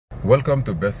Welcome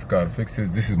to Best Car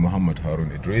Fixes. This is Muhammad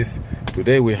Harun Idris.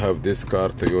 Today we have this car,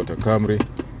 Toyota Camry,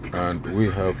 and we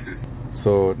have...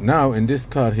 So now in this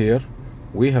car here,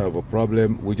 we have a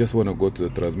problem. We just want to go to the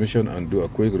transmission and do a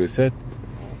quick reset,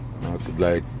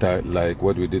 like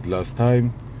what we did last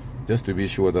time, just to be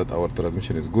sure that our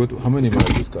transmission is good. How many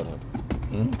miles this car have?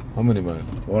 How many miles?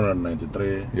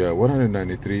 193. Yeah,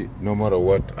 193. No matter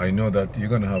what, I know that you're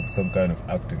gonna have some kind of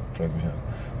acting transmission.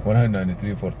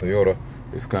 193 for Toyota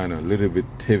is kind of a little bit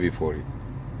heavy for it.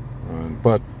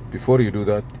 But before you do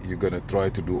that, you're gonna try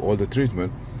to do all the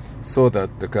treatment so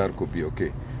that the car could be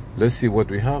okay. Let's see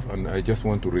what we have, and I just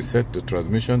want to reset the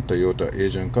transmission, Toyota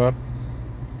Asian car,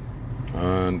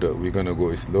 and we're gonna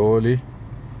go slowly.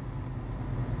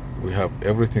 We have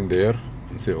everything there,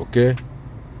 and say okay.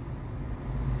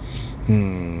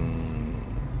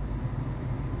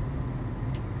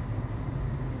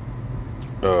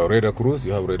 Radar cruise,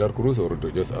 you have radar cruise or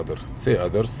just other? Say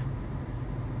others,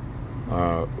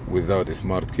 without a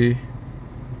smart key,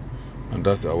 and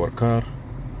that's our car.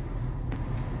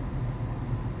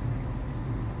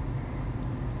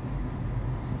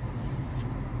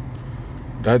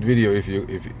 That video, if you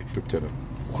YouTube channel,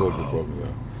 solve the problem.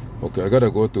 Yeah. Okay, I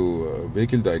gotta go to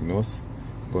vehicle diagnose,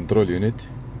 control unit,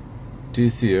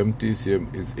 TCM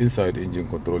is inside engine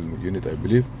control unit, I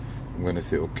believe. I'm gonna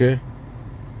say okay.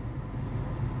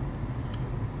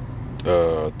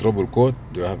 Trouble code,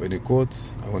 do I have any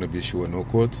codes? I want to be sure no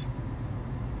codes.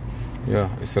 Yeah,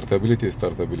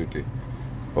 startability.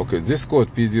 Okay, this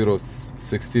code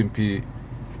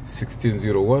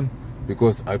P016P1601,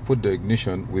 because I put the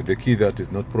ignition with the key that is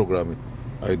not programming.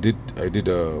 I did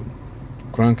a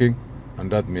cranking, and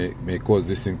that may cause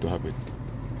this thing to happen.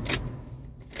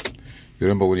 You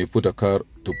remember when you put a car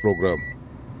to program,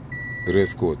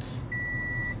 erase codes.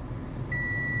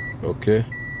 Okay.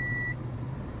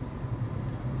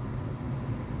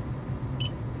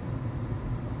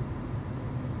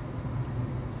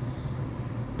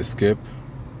 Escape.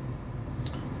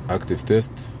 Active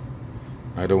test.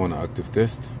 I don't want to active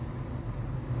test.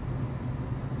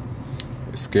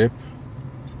 Escape.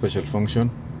 Special function.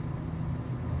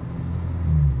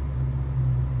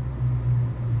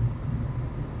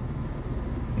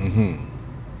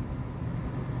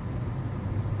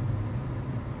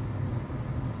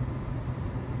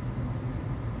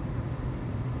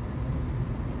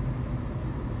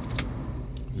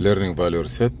 Learning value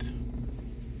reset.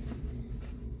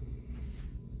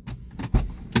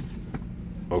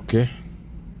 Okay.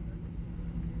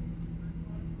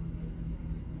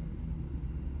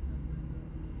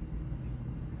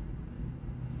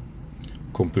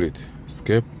 Complete.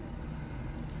 Escape.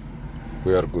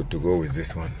 We are good to go with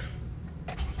this one.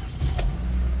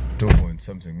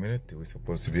 2-point-something minute. We're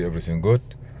supposed to be everything good.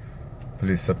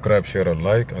 Please subscribe, share, and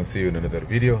like, and see you in another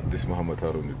video. This is Muhammad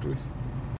Harun Idris.